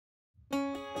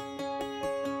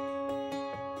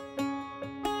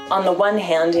On the one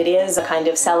hand, it is a kind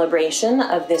of celebration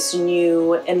of this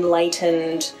new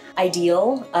enlightened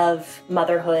ideal of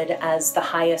motherhood as the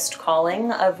highest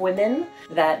calling of women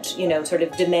that, you know, sort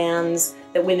of demands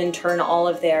that women turn all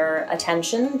of their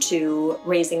attention to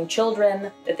raising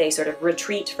children, that they sort of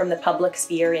retreat from the public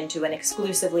sphere into an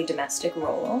exclusively domestic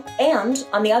role. And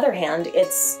on the other hand,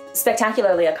 it's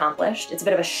spectacularly accomplished. It's a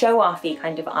bit of a show-offy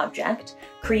kind of object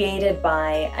created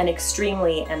by an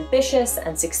extremely ambitious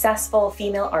and successful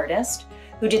female artist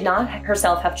who did not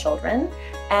herself have children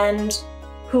and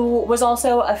who was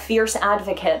also a fierce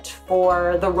advocate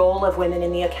for the role of women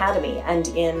in the academy and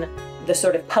in the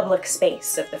sort of public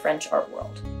space of the French art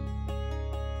world.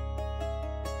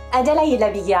 Adélaïde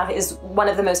Labille-Guiard is one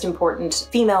of the most important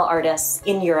female artists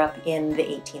in Europe in the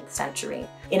 18th century.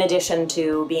 In addition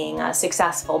to being a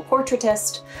successful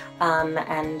portraitist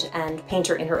and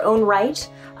painter in her own right,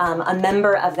 a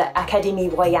member of the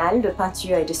Académie Royale de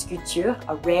Peinture et de Sculpture,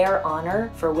 a rare honor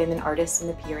for women artists in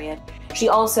the period. She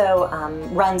also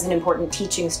runs an important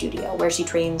teaching studio where she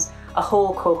trains a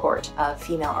whole cohort of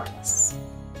female artists.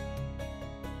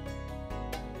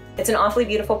 It's an awfully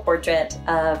beautiful portrait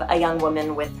of a young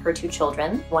woman with her two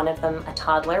children, one of them a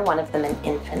toddler, one of them an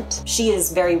infant. She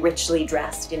is very richly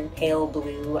dressed in pale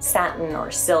blue satin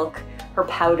or silk, her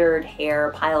powdered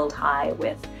hair piled high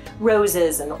with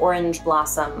roses and orange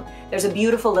blossom. There's a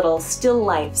beautiful little still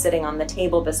life sitting on the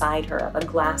table beside her of a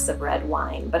glass of red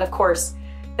wine. But of course,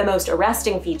 the most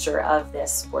arresting feature of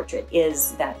this portrait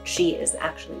is that she is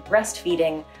actually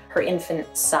breastfeeding her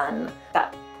infant son.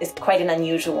 That is quite an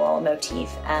unusual motif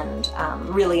and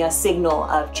really a signal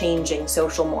of changing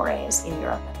social mores in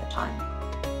Europe at the time.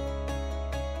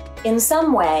 In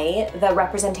some way, the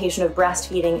representation of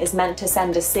breastfeeding is meant to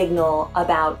send a signal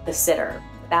about the sitter,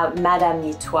 about Madame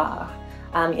Mitoire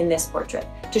in this portrait,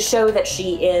 to show that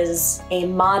she is a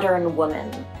modern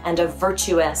woman and a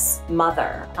virtuous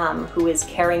mother who is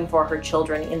caring for her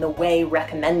children in the way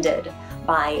recommended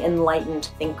by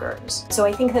enlightened thinkers. So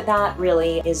I think that that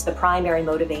really is the primary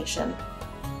motivation